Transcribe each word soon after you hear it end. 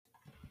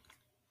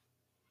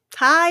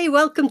Hi,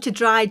 welcome to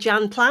Dry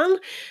Jan Plan.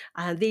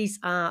 These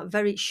are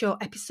very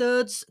short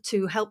episodes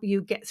to help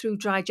you get through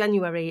dry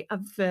January.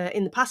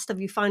 In the past,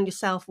 have you found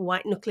yourself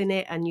white knuckling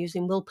it and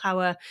using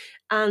willpower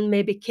and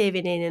maybe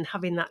caving in and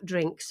having that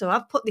drink? So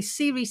I've put this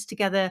series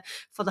together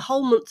for the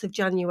whole month of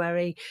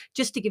January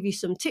just to give you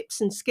some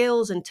tips and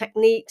skills and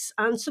techniques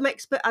and some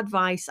expert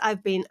advice.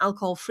 I've been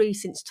alcohol free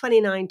since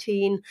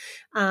 2019,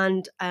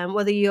 and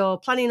whether you're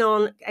planning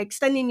on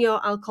extending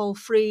your alcohol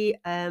free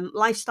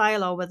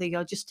lifestyle or whether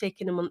you're just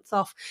taking a month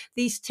off,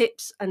 these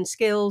tips and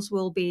skills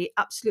will be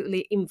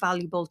absolutely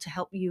invaluable to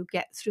help you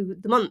get through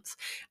the month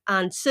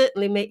and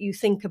certainly make you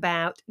think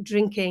about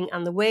drinking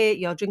and the way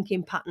your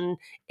drinking pattern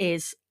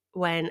is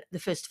when the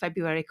 1st of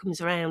February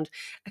comes around.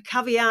 A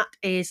caveat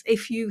is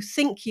if you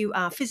think you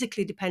are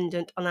physically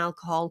dependent on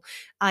alcohol,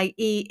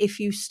 i.e. if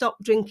you stop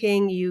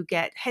drinking, you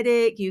get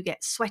headache, you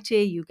get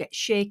sweaty, you get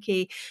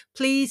shaky,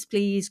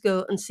 please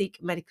go and seek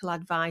medical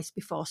advice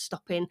before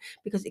stopping,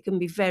 because it can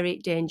be very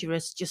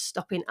dangerous just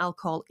stopping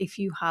alcohol if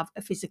you have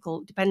a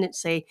physical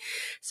dependency.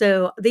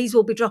 So these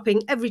will be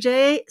dropping every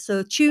day,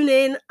 so tune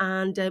in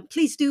and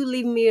please do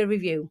leave me a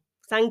review.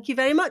 Thank you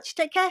very much.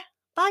 Take care.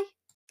 Bye.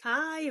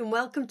 Hi, and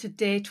welcome to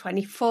day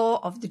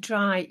 24 of the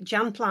Dry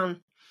Jan Plan.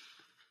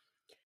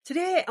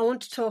 Today, I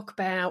want to talk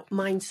about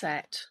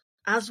mindset.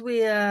 As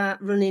we are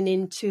running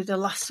into the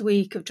last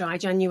week of Dry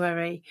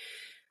January,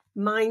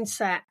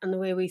 mindset and the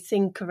way we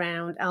think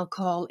around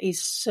alcohol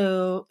is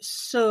so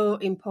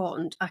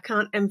important. I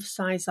can't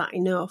emphasize that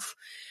enough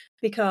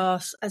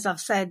because, as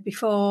I've said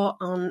before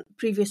on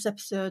previous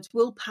episodes,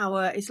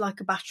 willpower is like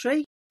a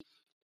battery.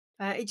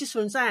 It just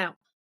runs out.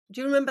 Do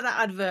you remember that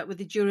advert with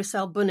the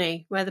Duracell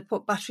bunny where they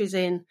put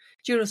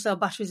Duracell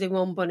batteries in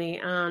one bunny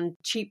and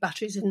cheap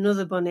batteries in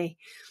another bunny?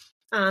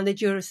 And the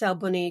Duracell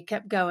bunny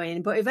kept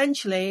going, but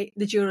eventually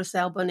the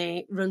Duracell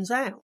bunny runs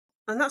out.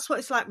 And that's what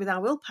it's like with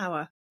our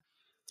willpower.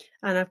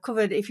 And I've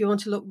covered, if you want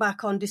to look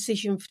back, on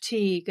decision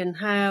fatigue and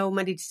how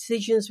many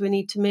decisions we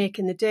need to make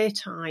in the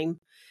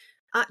daytime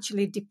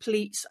actually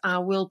depletes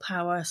our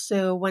willpower.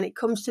 So when it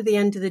comes to the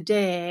end of the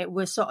day,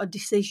 we're sort of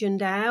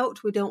decisioned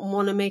out. We don't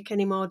want to make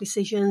any more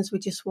decisions. We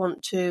just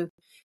want to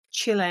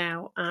chill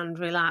out and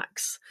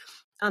relax.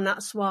 And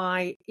that's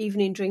why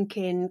evening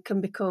drinking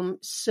can become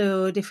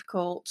so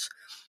difficult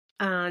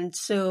and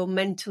so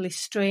mentally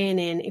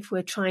straining if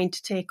we're trying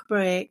to take a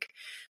break,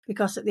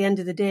 because at the end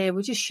of the day,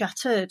 we're just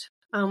shattered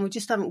and we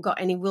just haven't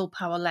got any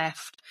willpower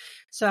left.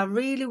 So I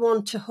really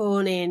want to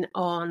hone in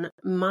on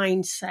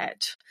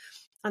mindset.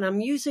 And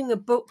I'm using a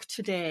book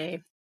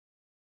today,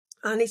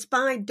 and it's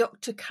by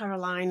Dr.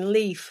 Caroline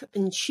Leaf,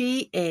 and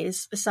she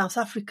is a South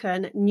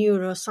African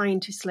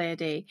neuroscientist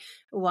lady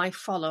who I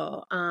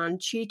follow,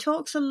 and she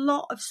talks a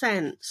lot of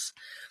sense.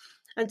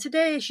 And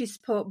today she's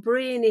put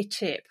brainy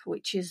tip,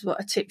 which is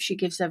what a tip she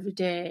gives every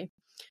day.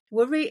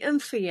 Worry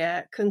and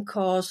fear can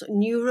cause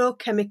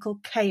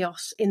neurochemical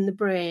chaos in the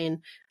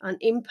brain and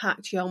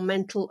impact your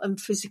mental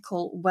and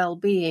physical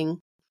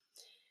well-being.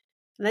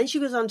 And then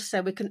she goes on to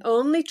say we can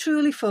only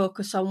truly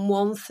focus on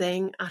one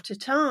thing at a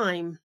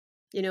time.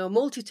 You know,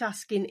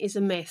 multitasking is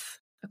a myth,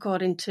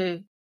 according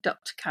to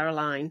Dr.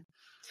 Caroline.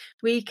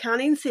 We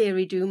can, in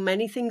theory, do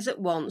many things at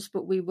once,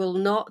 but we will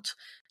not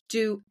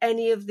do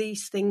any of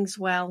these things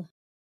well.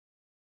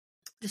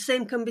 The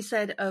same can be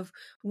said of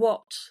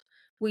what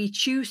we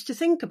choose to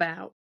think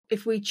about.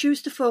 If we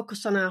choose to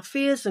focus on our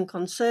fears and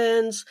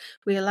concerns,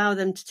 we allow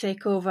them to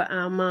take over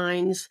our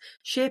minds,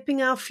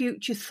 shaping our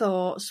future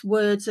thoughts,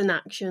 words and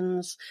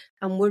actions,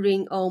 and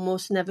worrying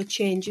almost never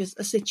changes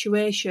a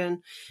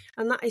situation.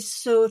 And that is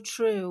so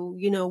true.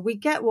 You know, we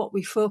get what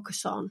we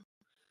focus on.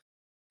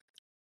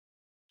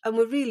 And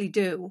we really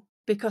do.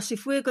 Because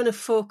if we're going to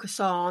focus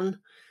on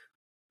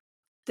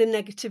the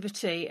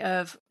negativity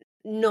of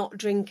not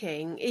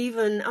drinking,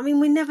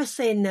 we never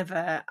say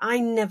never. I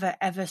never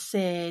ever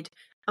said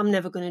I'm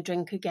never going to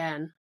drink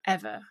again,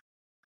 ever.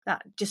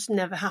 That just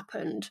never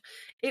happened.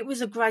 It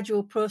was a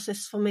gradual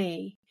process for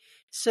me.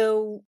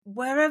 So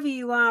wherever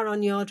you are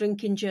on your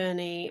drinking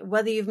journey,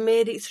 whether you've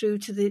made it through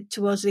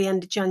towards the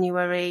end of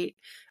January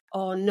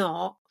or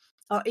not,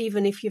 or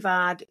even if you've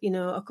had,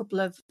 a couple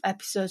of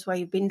episodes where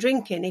you've been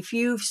drinking, if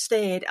you've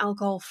stayed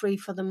alcohol-free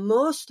for the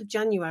most of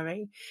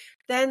January,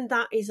 then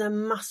that is a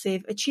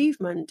massive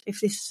achievement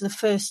if this is the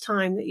first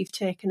time that you've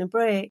taken a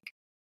break.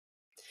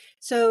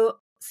 So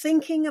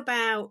thinking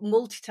about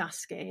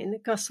multitasking,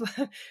 because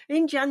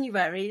in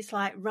January it's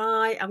like,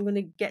 right, I'm going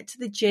to get to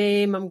the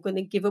gym, I'm going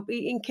to give up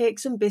eating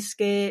cakes and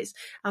biscuits,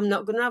 I'm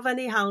not going to have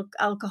any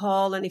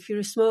alcohol, and if you're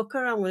a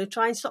smoker, I'm going to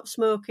try and stop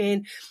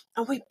smoking.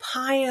 And we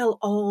pile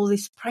all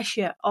this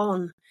pressure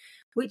on,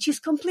 which is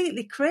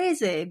completely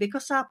crazy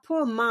because our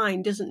poor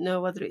mind doesn't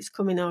know whether it's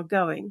coming or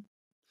going.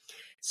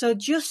 So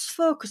just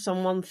focus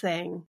on one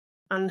thing,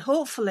 and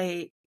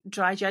hopefully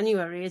Dry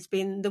January has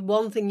been the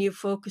one thing you've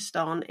focused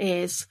on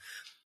is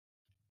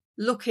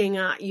looking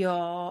at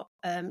your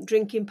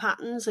drinking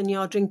patterns and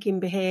your drinking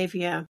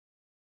behaviour.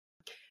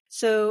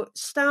 So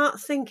start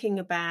thinking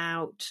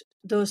about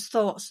those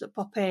thoughts that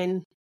pop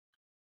in,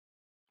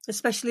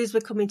 especially as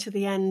we're coming to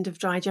the end of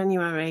Dry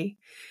January.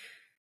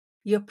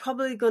 you're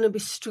probably going to be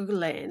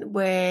struggling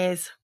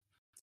with,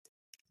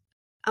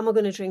 am I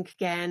going to drink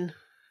again?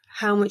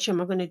 How much am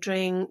I going to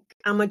drink?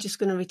 Am I just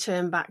going to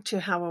return back to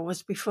how I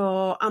was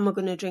before? Am I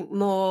going to drink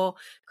more?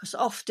 Because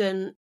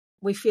often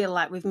we feel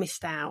like we've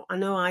missed out. I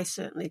know I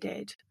certainly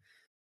did.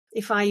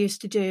 If I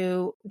used to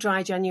do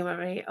dry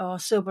January or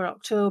sober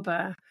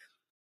October,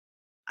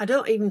 I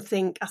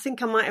think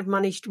I might have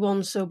managed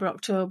one sober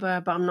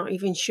October, but I'm not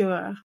even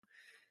sure.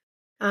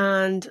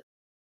 And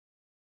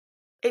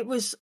it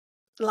was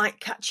like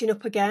catching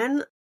up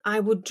again. I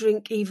would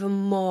drink even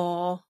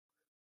more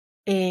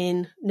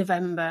in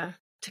November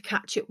to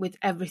catch up with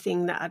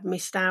everything that I'd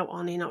missed out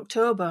on in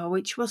October,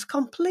 which was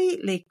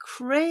completely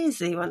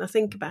crazy when I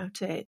think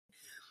about it.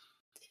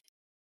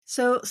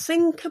 So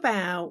think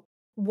about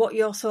what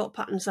your thought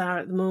patterns are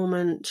at the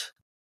moment.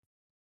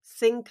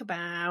 Think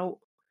about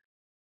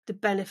the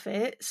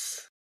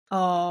benefits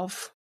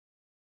of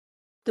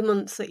the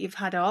months that you've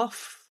had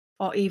off,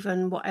 or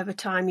even whatever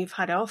time you've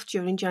had off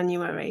during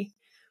January,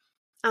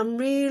 and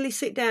really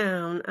sit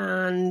down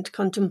and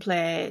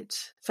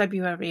contemplate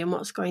February and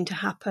what's going to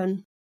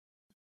happen.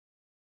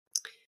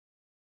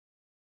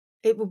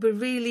 It will be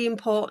really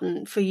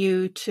important for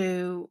you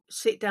to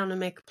sit down and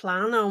make a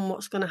plan on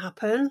what's going to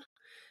happen,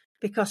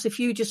 because if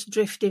you just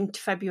drift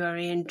into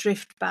February and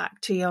drift back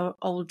to your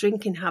old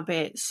drinking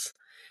habits,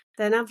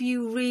 then have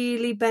you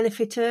really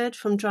benefited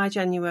from dry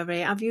January?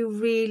 Have you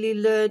really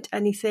learned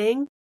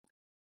anything?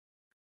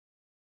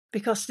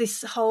 Because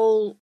this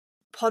whole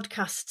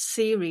podcast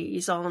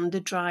series on the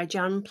Dry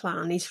Jan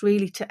plan is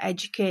really to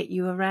educate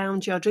you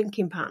around your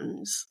drinking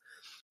patterns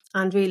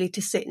and really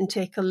to sit and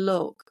take a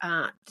look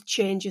at the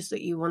changes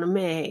that you want to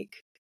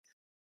make.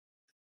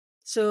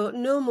 So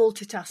no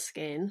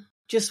multitasking,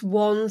 just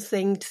one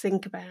thing to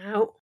think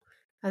about,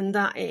 and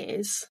that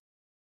is,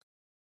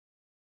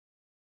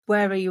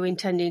 where are you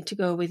intending to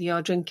go with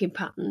your drinking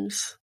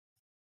patterns?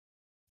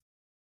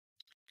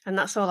 And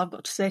that's all I've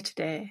got to say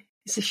today.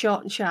 It's a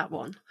short and sharp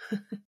one.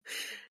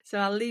 So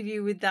I'll leave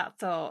you with that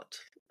thought,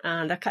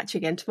 and I'll catch you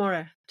again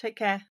tomorrow. Take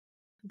care.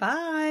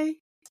 Bye.